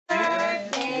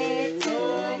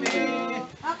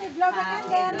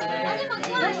Happy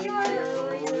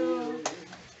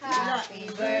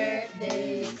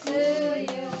birthday to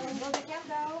you.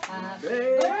 Happy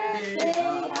birthday,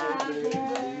 happy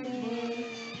birthday.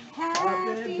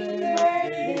 Happy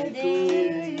birthday to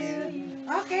you.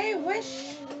 Okay,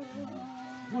 wish.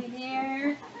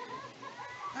 Here.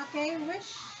 Okay,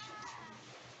 wish.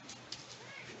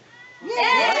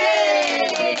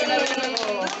 Yay!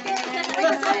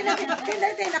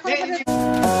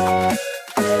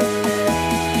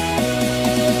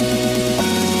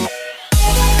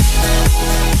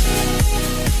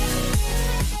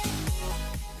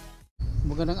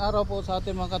 Magandang araw po sa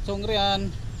ating mga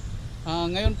katsongrian.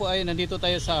 Ngayon po ay nandito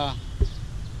tayo sa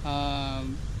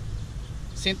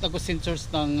St. Augustine Church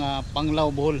ng Panglao,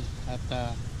 Bohol.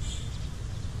 At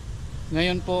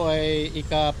ngayon po ay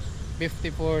ika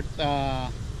 54th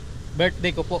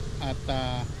birthday ko po. At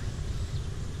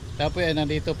tayo po ay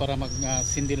nandito para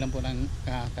magsindi lang po ng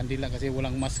kandila kasi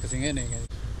walang mask kasi ngayon eh.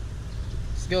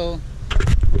 Let's go!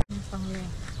 Panglao.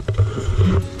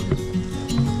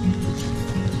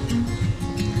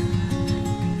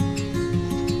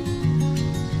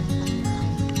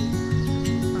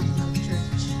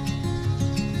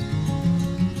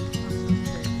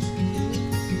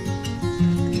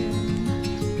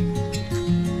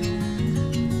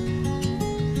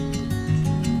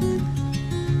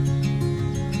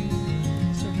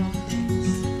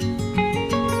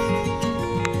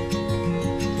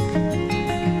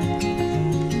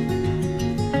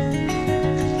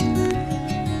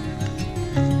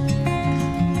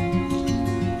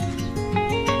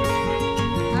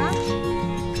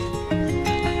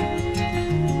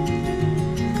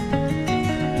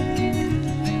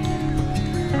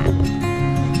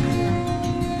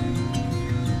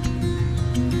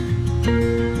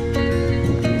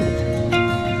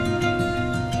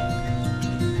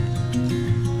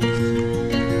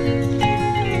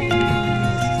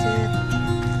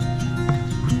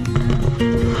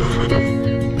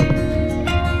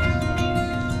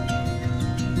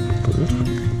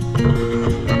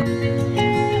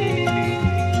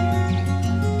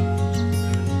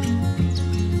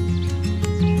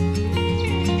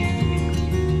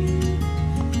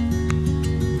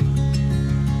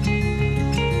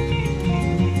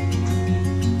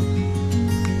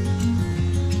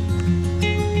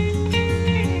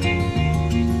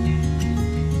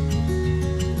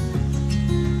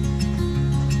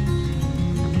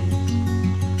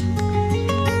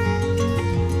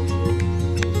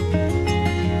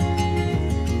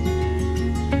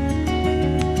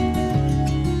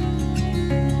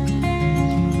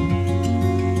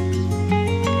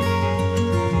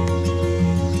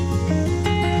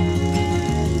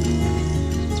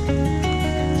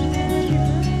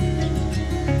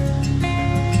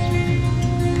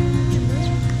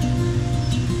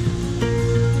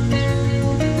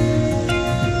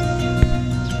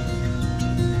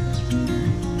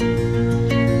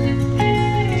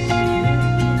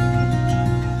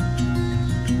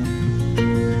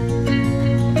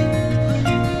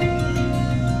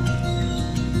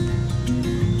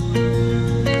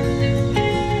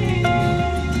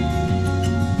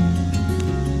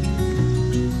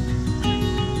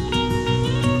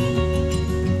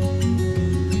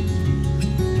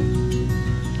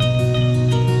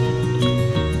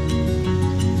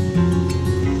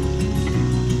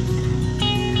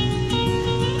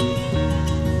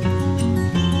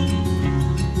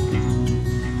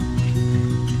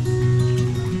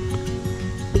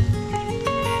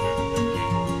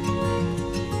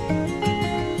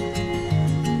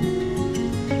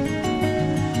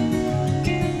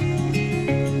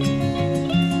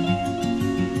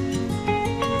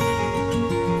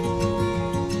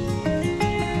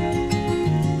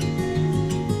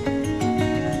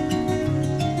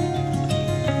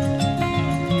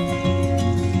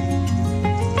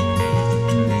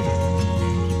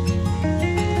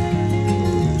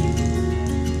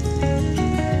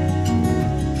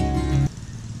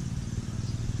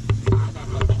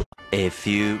 A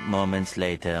few moments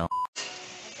later.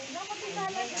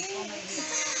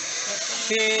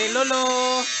 Si Lolo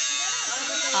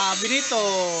Benito,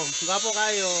 gwapo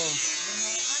kayo.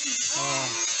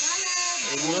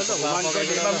 Lolo, gwapo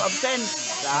kayo. Absent.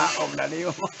 Daog na niyo.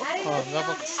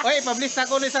 Gwapo. Oy, publish na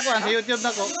ko ni sa YouTube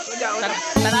na ko.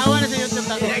 Tanawa na sa YouTube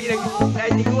na ko.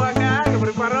 Hindi ko ka,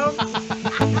 preparo.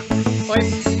 Oy,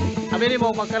 abili mo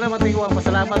magkala matiguang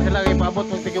pasalamat sila kay paabot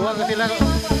mo tiguang kasi sila.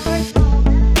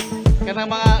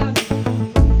 Kanang mga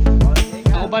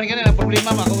ang uban kanina ang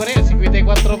problema ako gani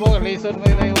 54 po lesson mo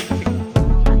na yung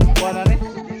kuana ni.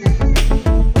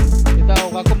 Kita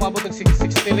ako mabot og 60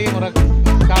 lagi murag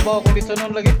kabaw ako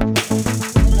lisonon lagi.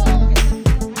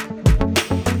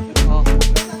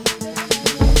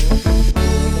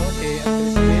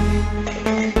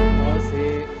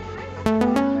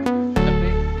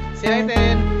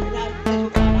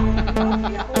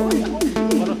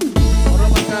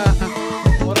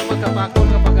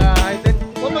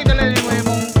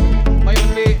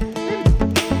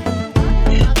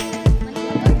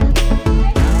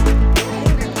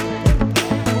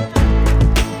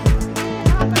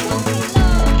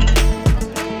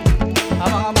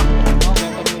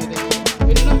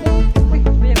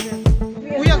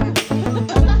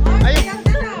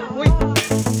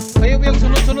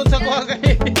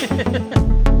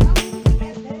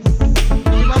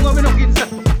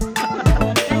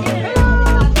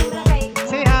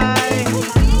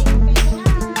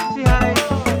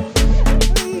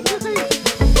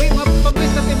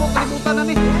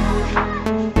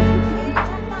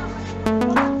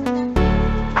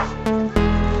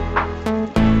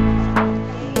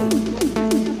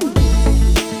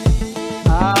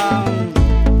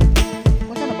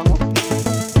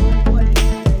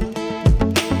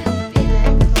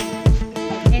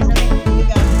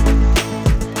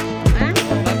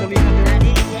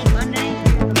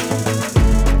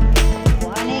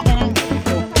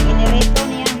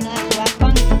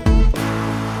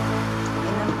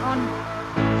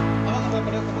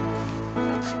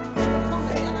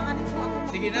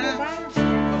 Sige na.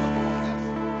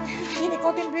 Ini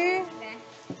kotin be.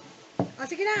 Oh,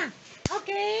 sige na.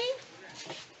 Okay.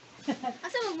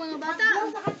 Asa mag mga bata?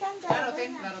 Klaro,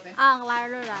 Ten. Klaro, Ten. Ah,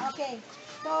 klaro ra. Okay.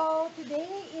 So today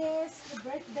is the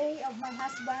birthday of my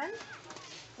husband.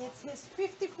 It's his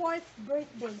 54th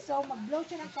birthday. So mag-blow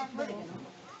siya ng candle.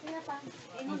 Sige na pa.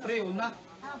 Ang pre, una.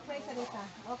 Pray sa dita.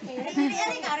 Okay.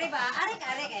 Ari ba? Ari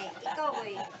kay. Ikaw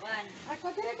boy. One. Ako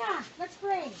dire ka. Let's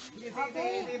pray.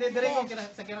 Okay. Dire ko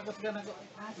sa kinakot ka na ko.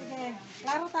 Sige.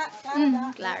 Klaro ta. Klaro ta.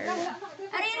 Klaro.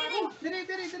 Ari. Dire.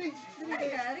 Ari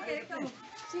kay ikaw.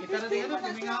 Kita na din ano,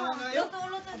 timingawan kayo.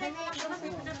 Luto din.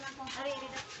 Ari.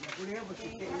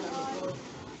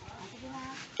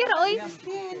 Kira oy.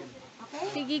 Okay.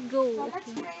 Sige go. So let's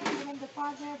pray in the name of the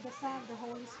Father, the Son, the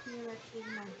Holy Spirit.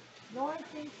 Amen. Lord,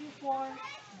 thank you for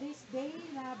this day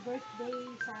na birthday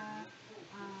sa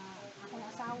akong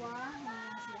asawa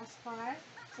na si Oscar.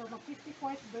 So mag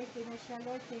 54th birthday na siya.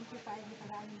 Lord, thank you pa ay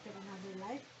pag-aanin to another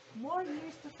life. More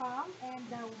years to come, and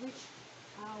we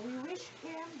wish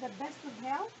him the best of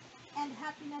health and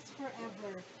happiness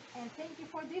forever. And thank you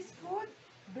for this food.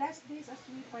 Bless this as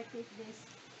we partake this.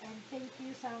 And thank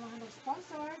you sa mga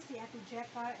nag-sponsor, si Ate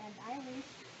Jekar and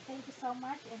Irish. Thank you so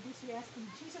much. And this we ask in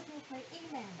Jesus' name pray.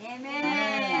 Amen.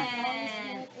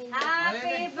 Amen.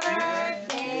 Happy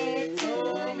birthday to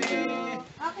you.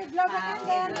 Okay, blow the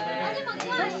candle. Ano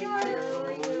Bless you.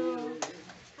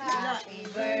 Happy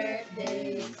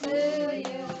birthday to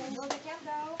you. Blow the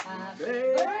candle.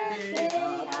 Happy birthday.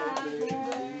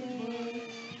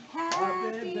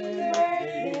 Happy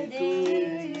birthday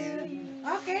to you.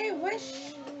 Okay,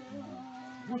 wish.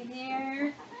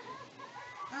 Here.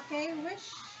 Okay,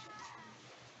 wish.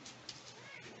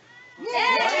 Yay!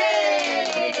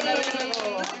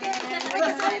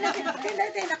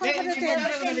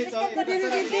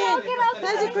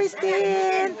 Hi,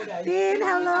 Christine. Tin,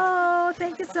 hello.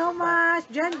 Thank you so much.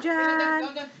 Jan.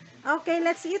 Okay,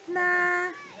 let's eat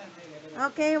na.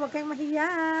 Okay, wag kayong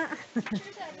mahiya.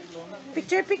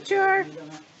 Picture. Picture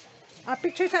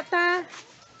sa ta.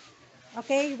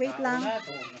 Okay, wait lang.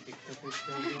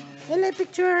 Hello,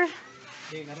 picture.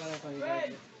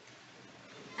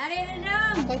 Ari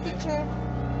na. Okay, picture.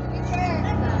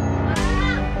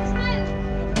 Smile.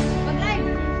 Pag-live.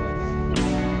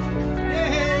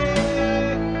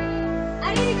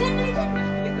 Ari dyan.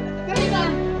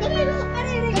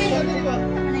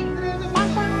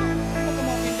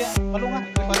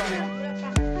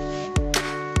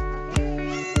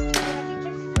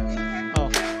 Oh,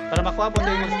 para makuha po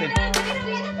tayo yung stem.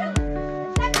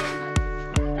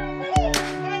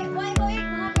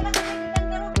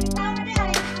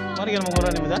 Mari kan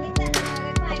mengurang ni Mudan.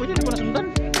 Aku jadi pernah sundan.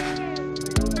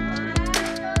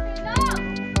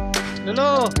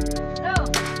 Dulu.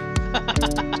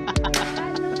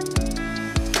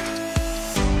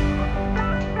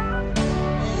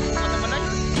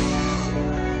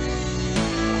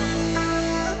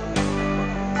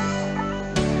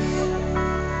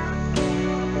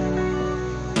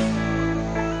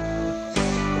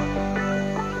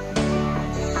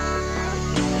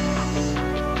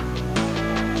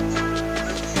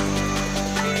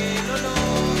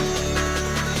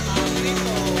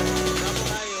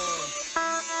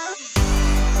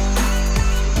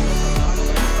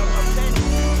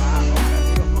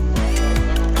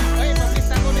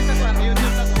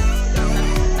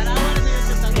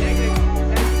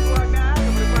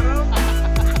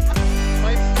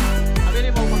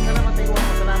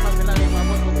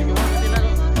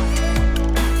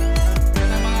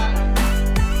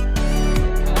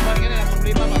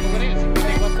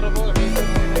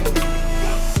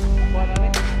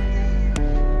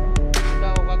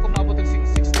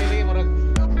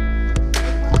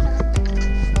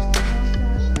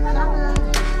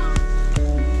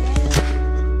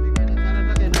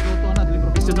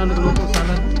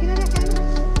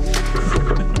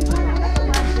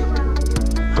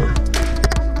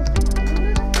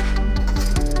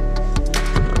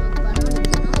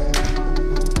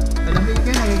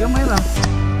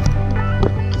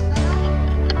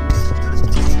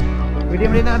 Pwede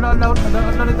mo rin na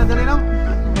upload ito dali no?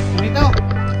 Dito.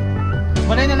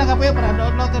 Malay na lang kapoy para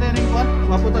upload ito rin yung kuwan.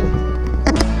 Wapo ito.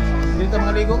 Dito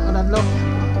mga ligo, upload.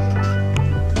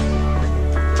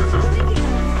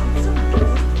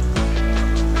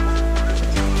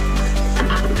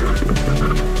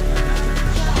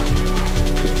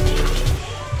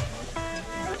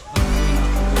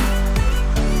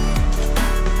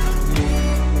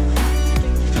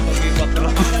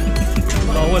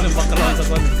 Bawal ang bakla sa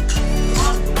kuwan.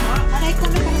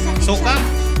 Suka?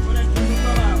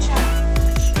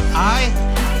 Ay!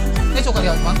 Ay, suka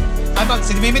lihat, Mang. Ay, pag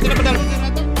sinimimit na padalo.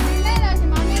 Hindi na si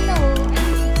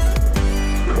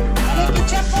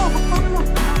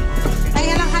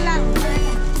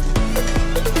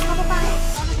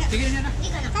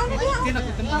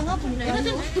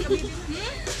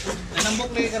Nambok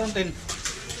lagi karon tin.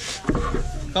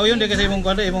 Kau yun di kasi imong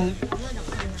kuwada imong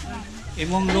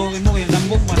lo imong yung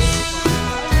nambok man.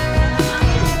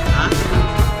 Ha?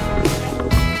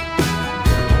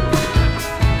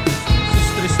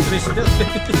 Stress deh.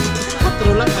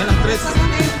 Patro lang ay lang stress.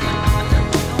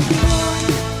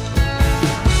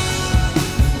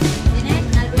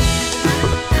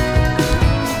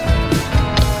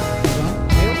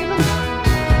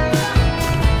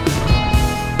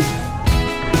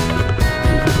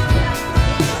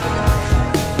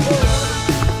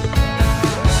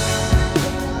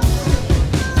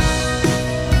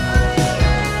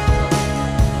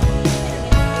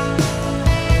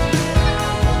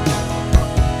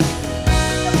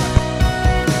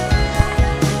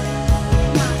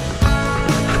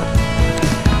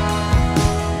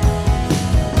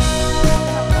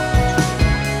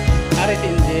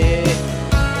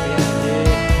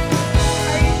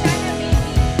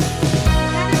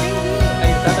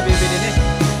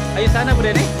 Sana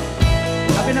bude nih.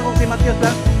 Tapi nak si Matius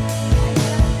lang.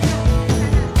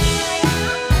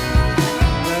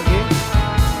 Lagi.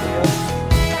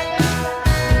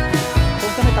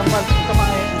 Kung sa may tambal, kung sa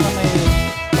may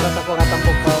para sa ko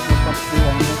katambok pa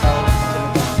magpapilihan ng tao.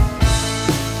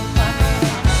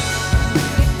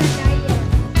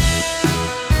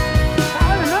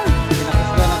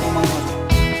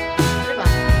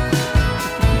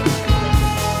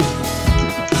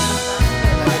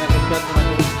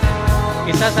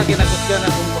 Isa sa kinagusgan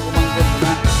akong pagumangkot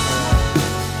na.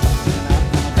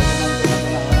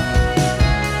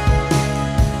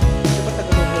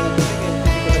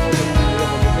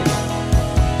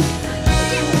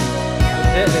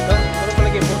 Dito, pero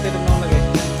palagi porte din naman lagi.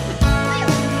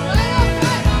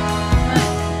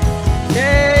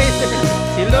 Yay!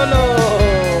 Si Lolo!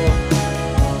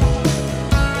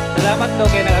 Salamat daw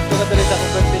kay nag-ato ka tuloy sa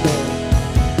akong birthday do.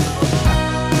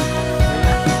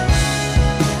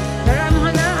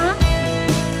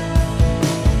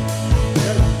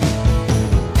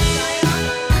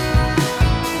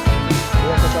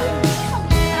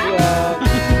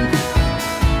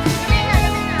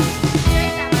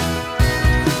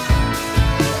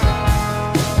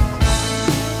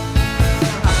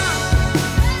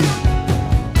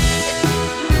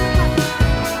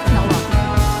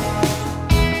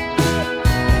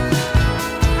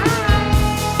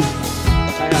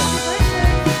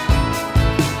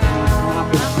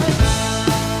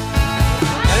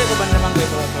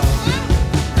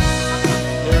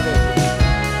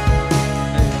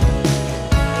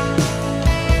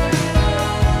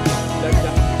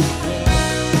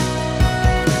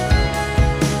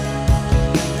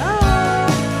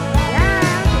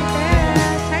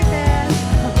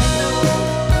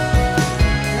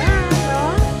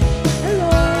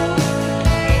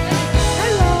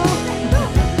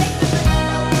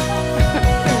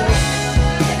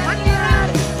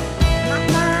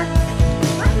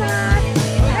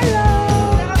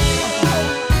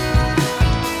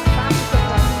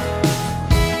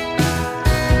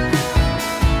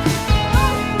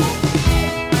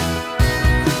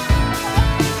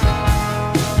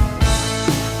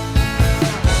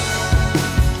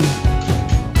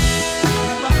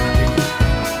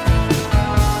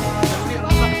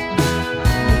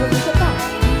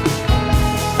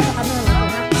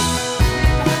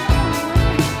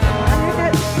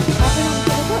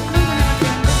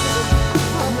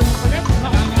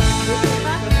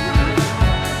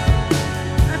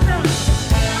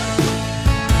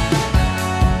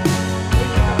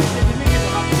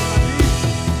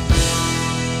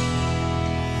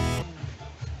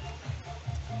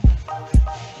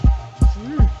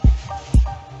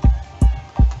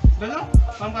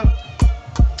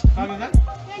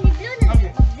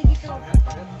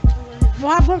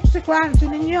 Muhabok si Kwan, si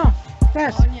ninyo.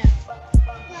 Tes.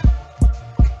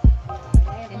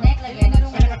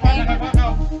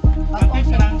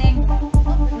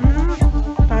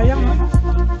 Sayang no?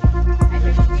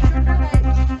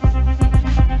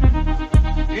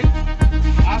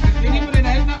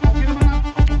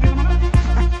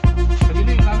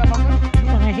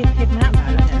 Mga hit-hit na.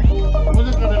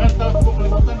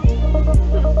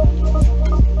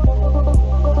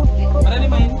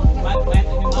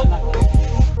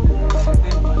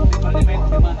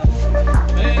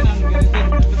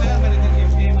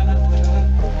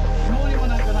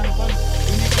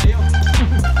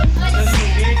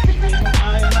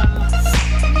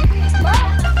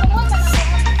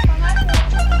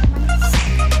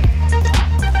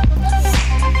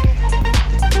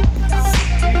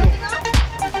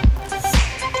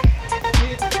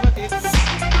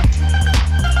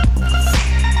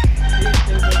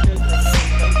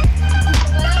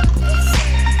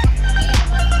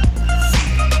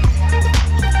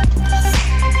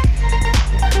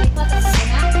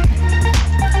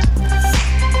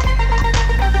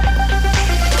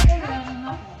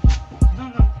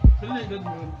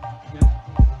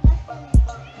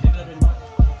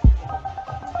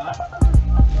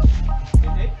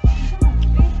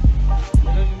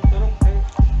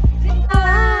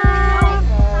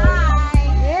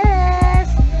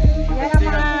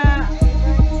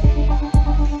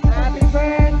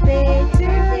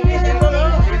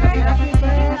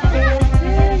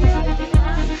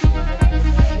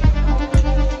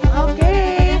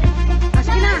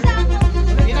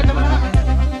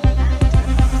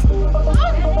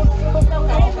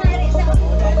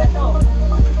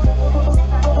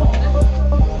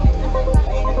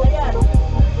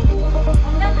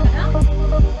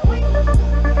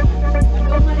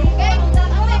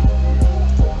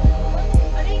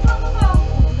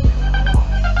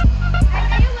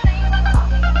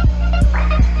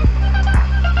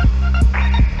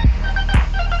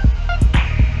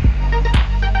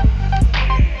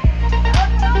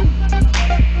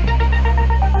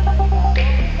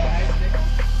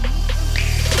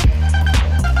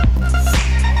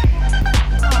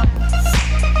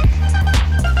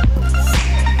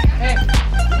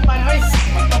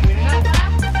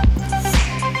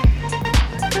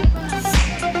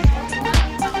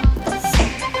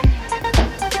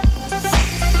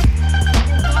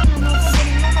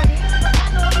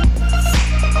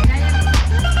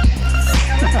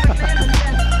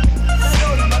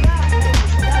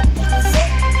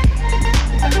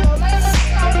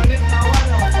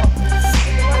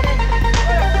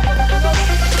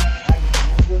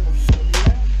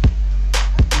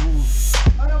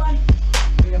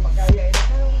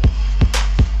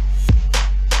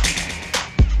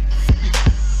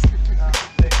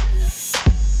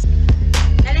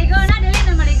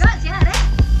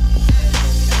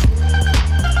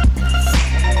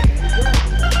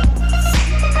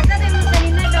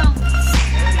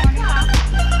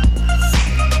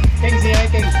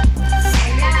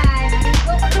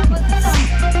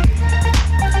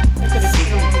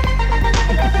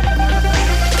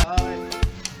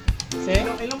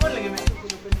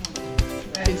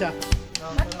 siya.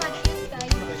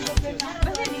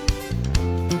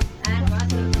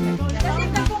 Kasi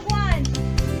kapukuan.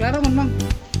 Klaro man mang.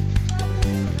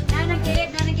 Nanang kilid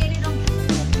dong.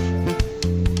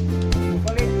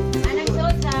 Anang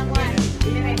suot sa kuan.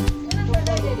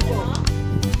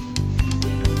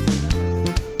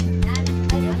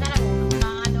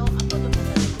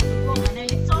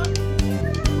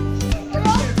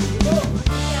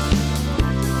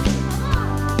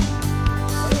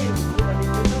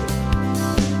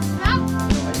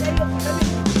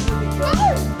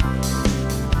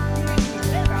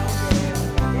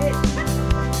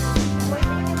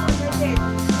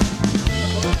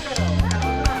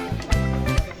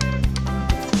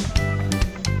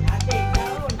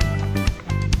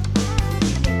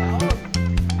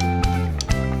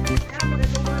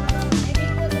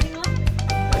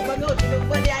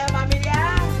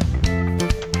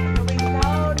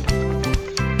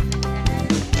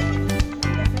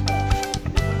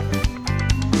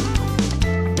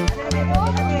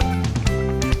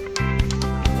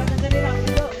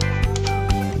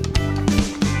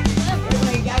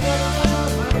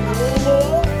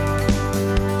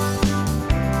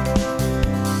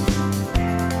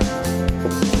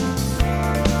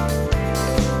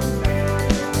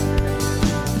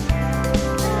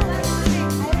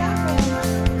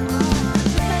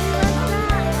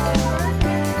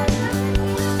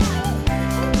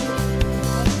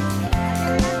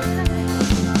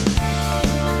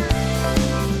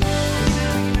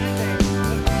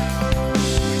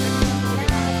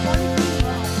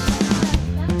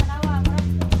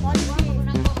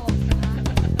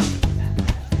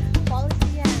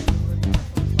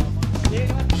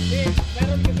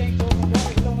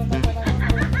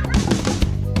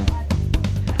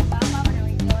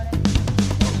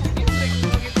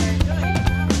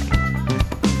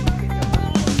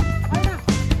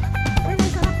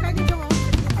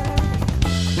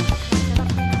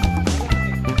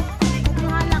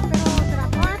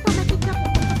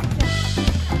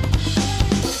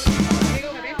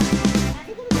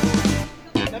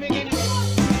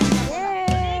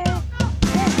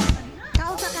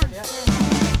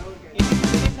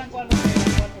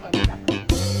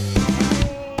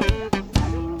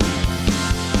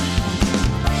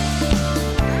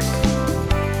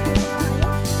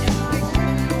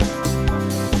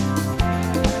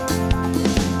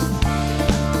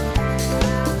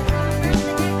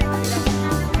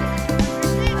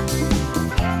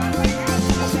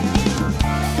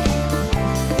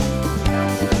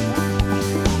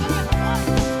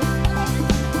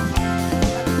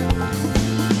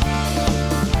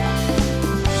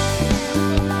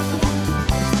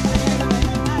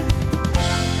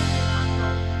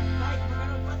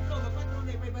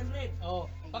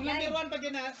 Pag number 1 pag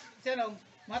yun na, Senong,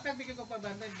 matag bigyan ko pa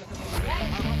bandage. 1,000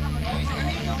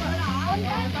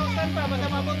 pa, basta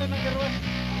mabot na number 1.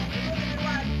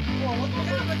 Oo,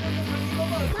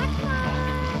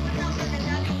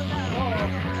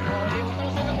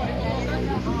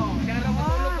 kaya raw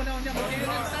matulog ko na niya, hindi na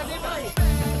nag-study ba eh.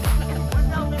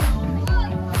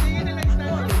 Hindi na nag-study.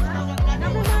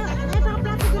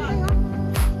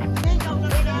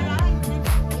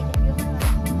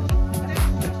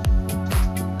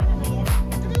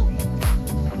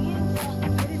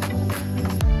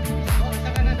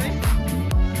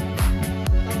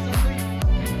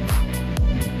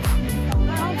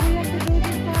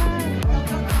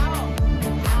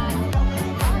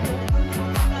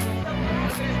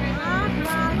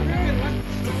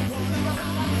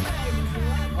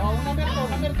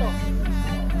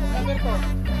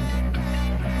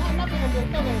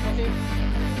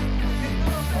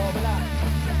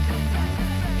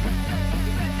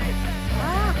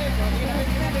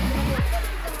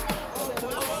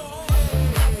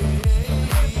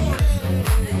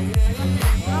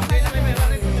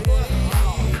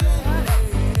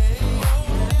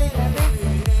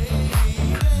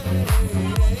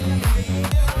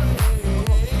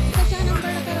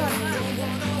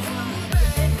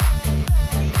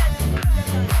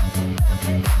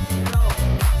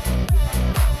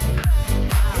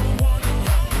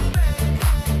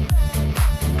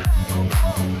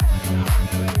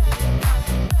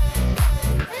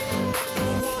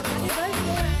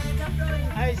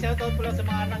 Shoutout pala sa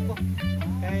mga anak ko.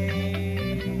 Kay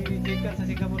Jikan sa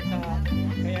Singapore, sa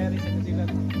kay Iris sa New Zealand.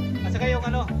 At saka yung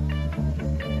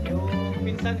yung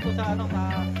pinsan ko sa sa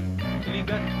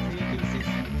Iligan, si Kilsis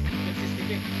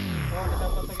TV. Oh,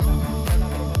 shoutout na kita.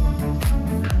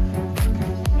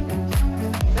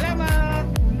 Salamat!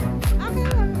 Okay,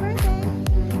 happy birthday!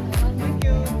 Thank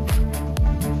you!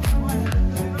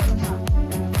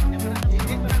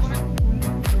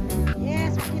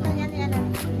 Yes,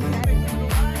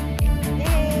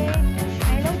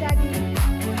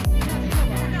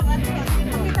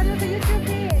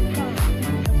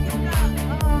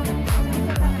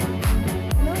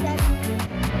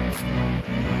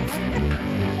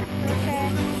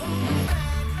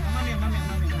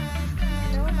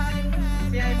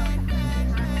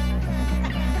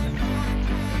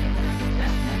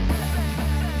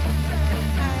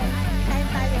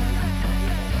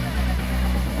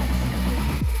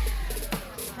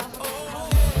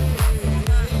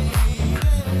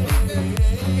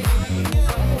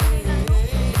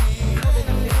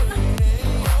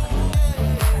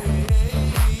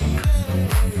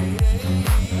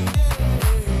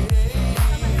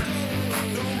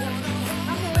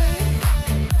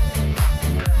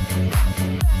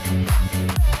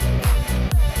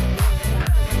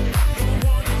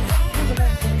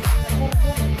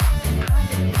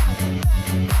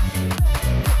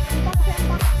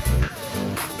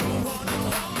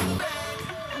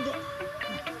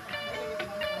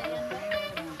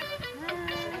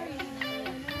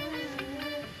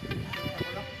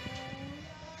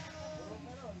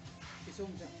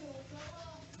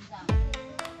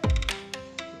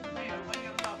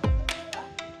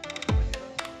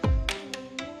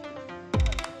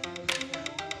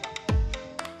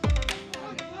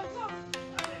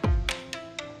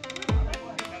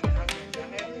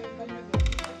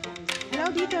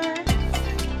 Go, Dieter.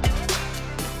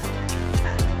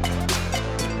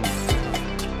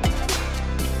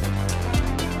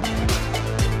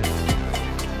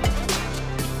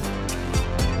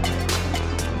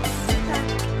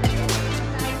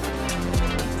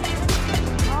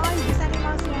 Ay, bisa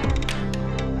animals yan.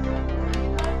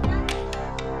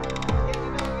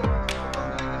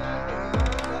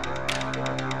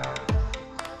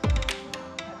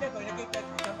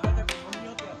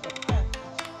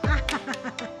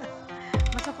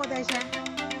 Masoko dahil siya.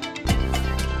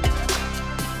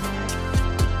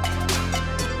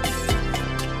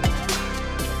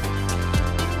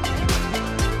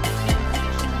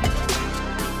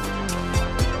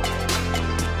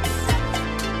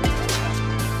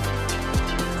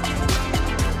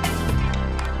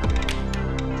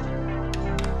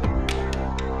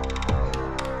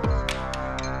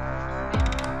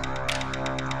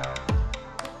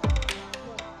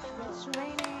 It's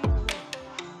raining.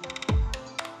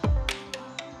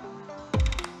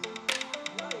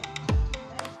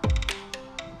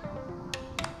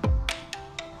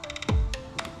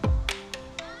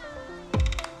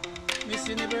 Miss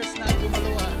Universe na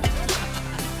Dumaluan.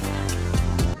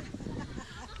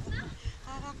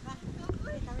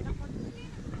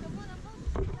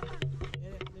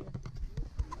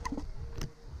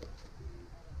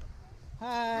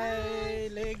 Hi,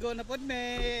 Lego na po me.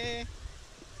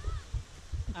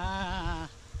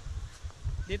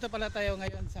 Dito pala tayo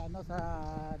ngayon sa ano sa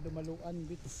Dumaluan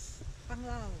Beach.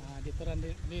 Panglao.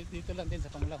 Dito lang din sa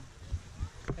Panglao.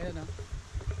 Ayun no.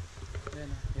 Ayun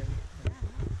no. Ayun.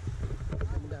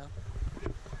 Ganda.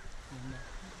 Ganda.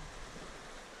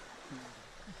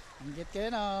 Anggit kayo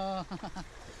no.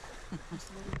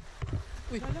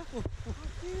 Uy.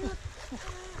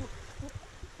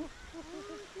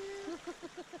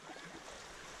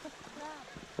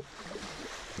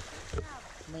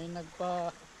 May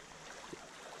nagpa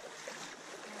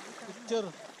picture.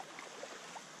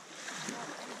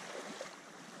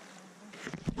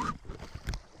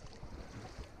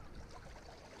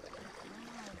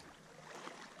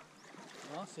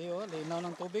 Oh, see oh, linaw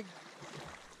ng tubig.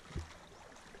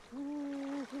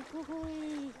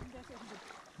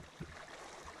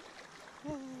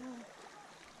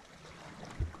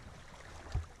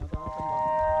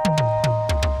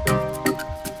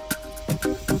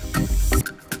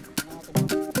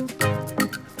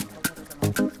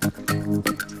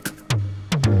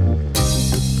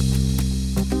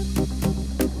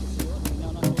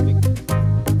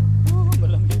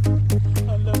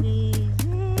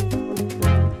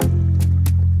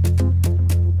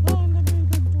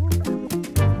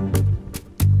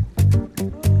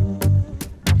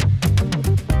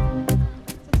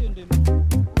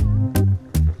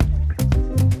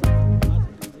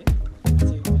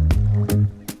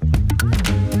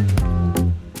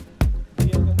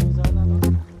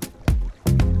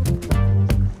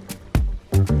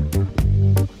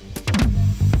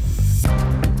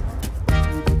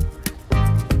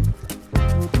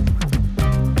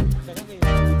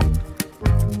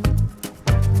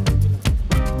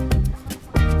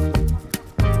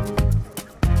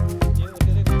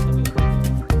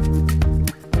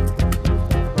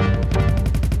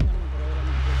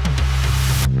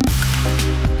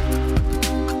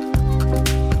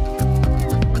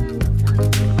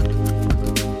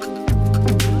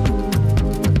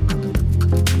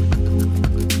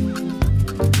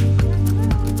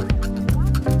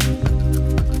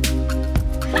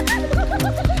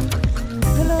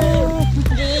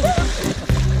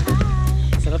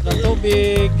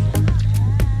 Tubig,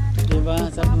 diba?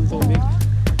 Sarap ng tubig.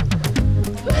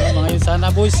 Mga Yusana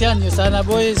boys yan, Yusana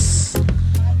boys,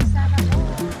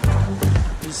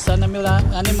 Yusana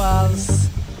animals.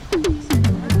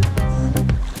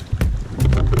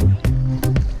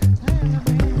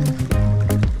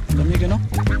 Lamig ano?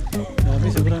 Grabe,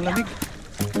 sobrang lamig.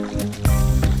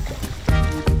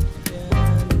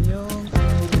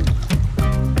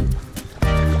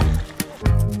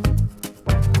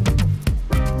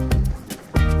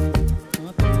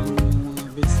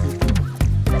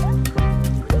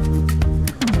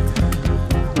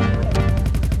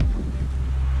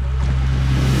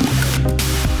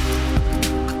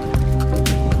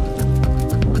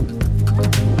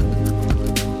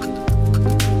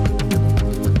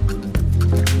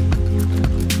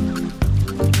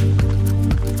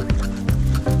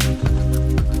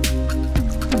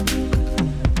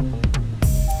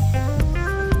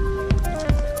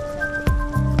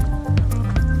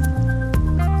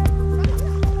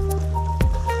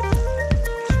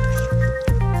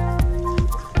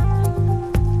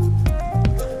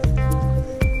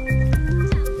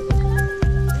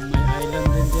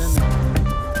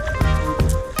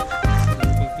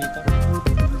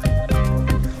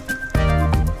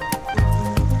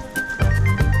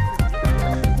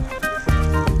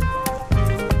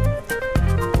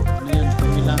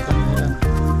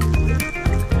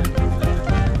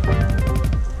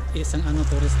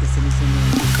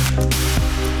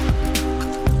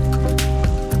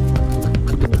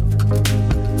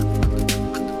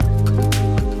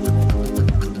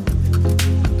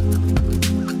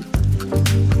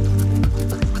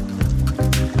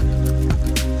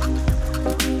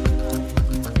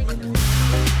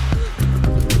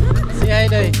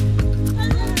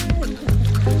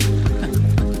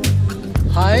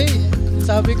 Ay,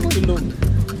 sabi ko ilog.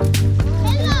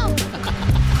 Hello!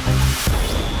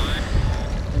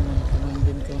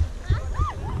 Pamangkin ko.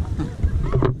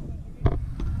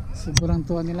 Sobrang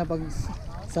tuwa nila pag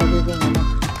sabi ko ano,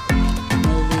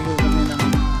 maliligo kami ng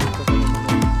dito kami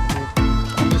mag-ano.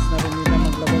 Amis na rin nila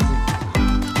maglabas eh.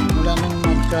 Mula nung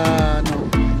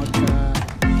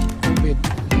magka-COVID.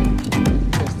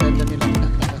 First time na nila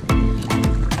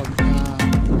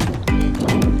pagka-ligo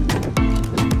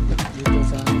dito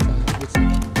sa beach.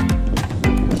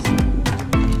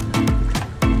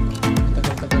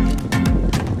 Tagal-tagal din.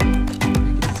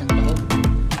 Higit isang taon.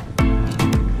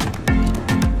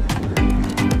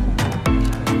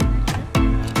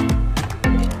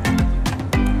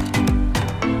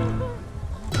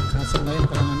 Kaso ngayon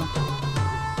parang ano,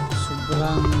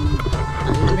 sobrang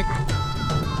tahimik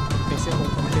kasi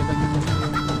konti lang yung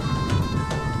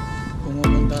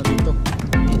pumupunta dito.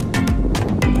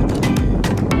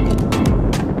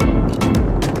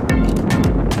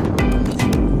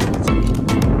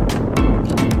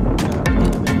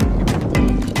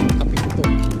 Kapito.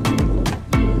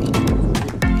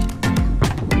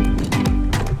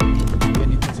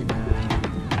 Ganito siguro.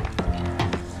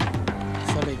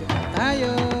 So, ligo na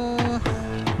tayo.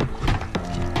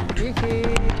 Hihi.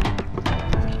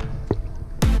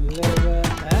 Ligo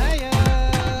tayo.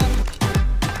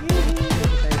 Hihi.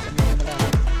 Ligo tayo sa mga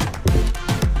malakas.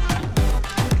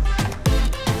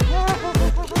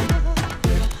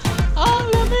 Ang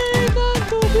lamig ng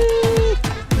tubig.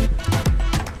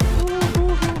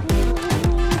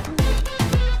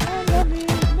 Ang lamig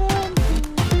ng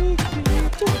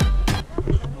tubig dito.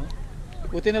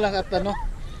 Buti na lang at ano,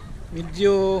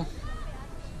 medyo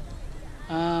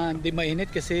hindi mainit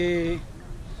kasi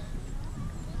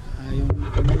yung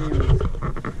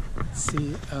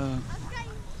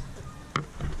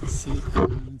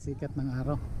sikat ng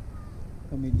araw.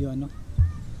 So, medyo ano,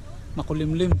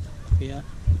 makulimlim kaya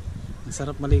ang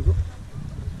sarap maligo.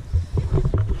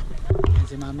 Yan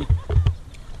si Mami.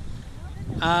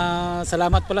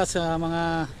 Salamat pala sa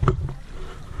mga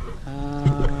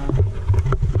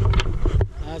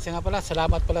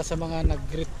salamat pala sa mga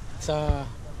nag-greet sa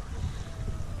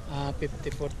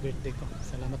 54th birthday ko.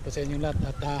 Salamat po sa inyong lahat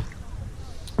at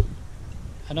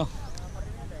ano,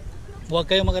 huwag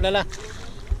kayong mag-alala.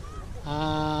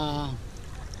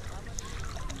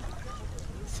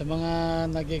 Sa mga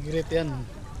nag-greet yan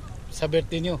sa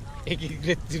birthday nyo,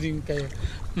 i-greet din kayo.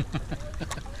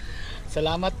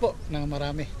 Salamat po ng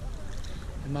marami.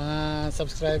 Yung mga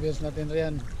subscribers natin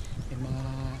riyan, yung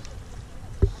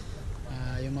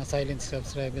mga silent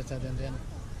subscribers natin riyan,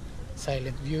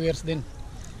 silent viewers din.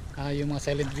 Yung mga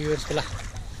silent viewers pala,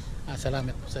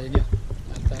 salamat po sa inyo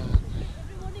at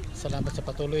salamat sa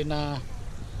patuloy na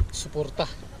suporta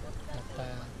at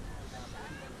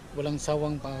walang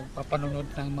sawang papanunod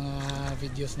ng mga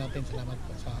videos natin. Salamat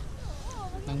po sa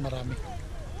ng marami.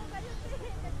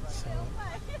 So,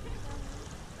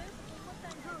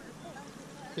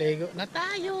 Lego na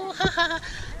tayo.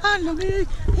 Ang lamig,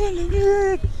 ang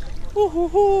lamig.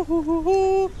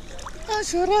 Ang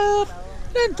sarap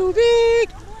ng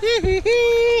tubig.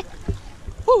 Hihihi.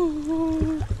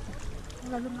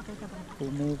 Lalong na kayo tabang.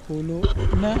 Kumukulo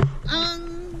na ang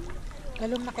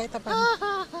Lalong na kayo tabang.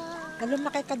 Lalong na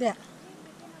kayo kada.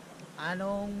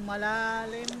 anong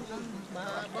malalim ang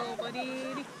babaw pa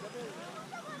diri.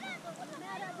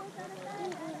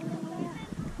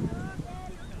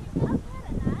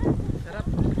 Sarap.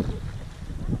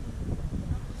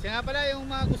 Siya nga pala yung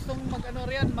mga gustong mag-ano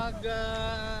riyan,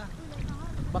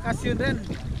 bakasyon rin.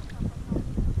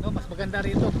 No, mas maganda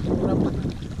rito, mura pa.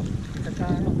 Saka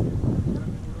ano,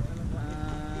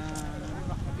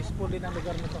 peaceful din ang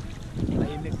lugar nito.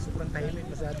 Tahimik, sobrang tahimik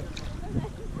masyado.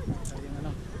 So, yung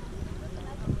ano,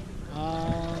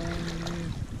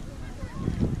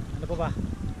 ano pa ba?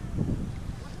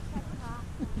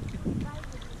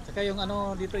 Saka yung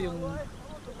ano dito, yung ang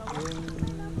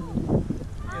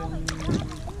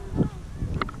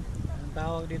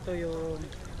tawag dito, yung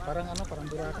parang ano, parang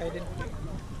Boracay din.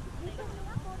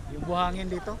 Yung buhangin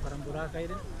dito, parang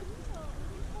Boracay din.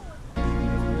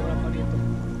 Mura pa dito.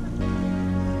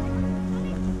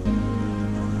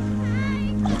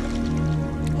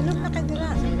 Lalong na kayo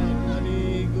dira. Sarap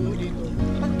maligo dito.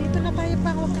 Pag dito na tayo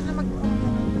pa, huwag ka na mag...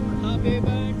 Happy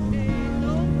birthday,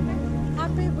 no?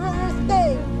 Happy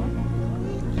birthday!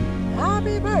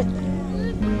 Happy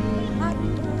birthday! Happy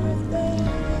birthday!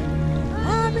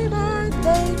 Happy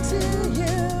birthday to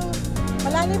you!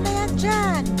 Malalim na yan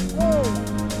dyan! Oh!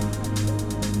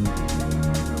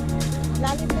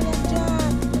 Malalim na yan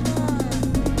dyan!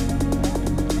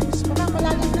 Mas parang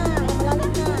malalim na!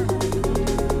 Malalim na!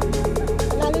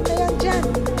 Malalim na yan dyan!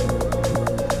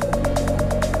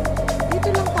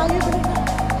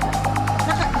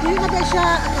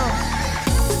 siya, ano,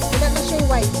 wala na siya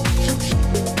white.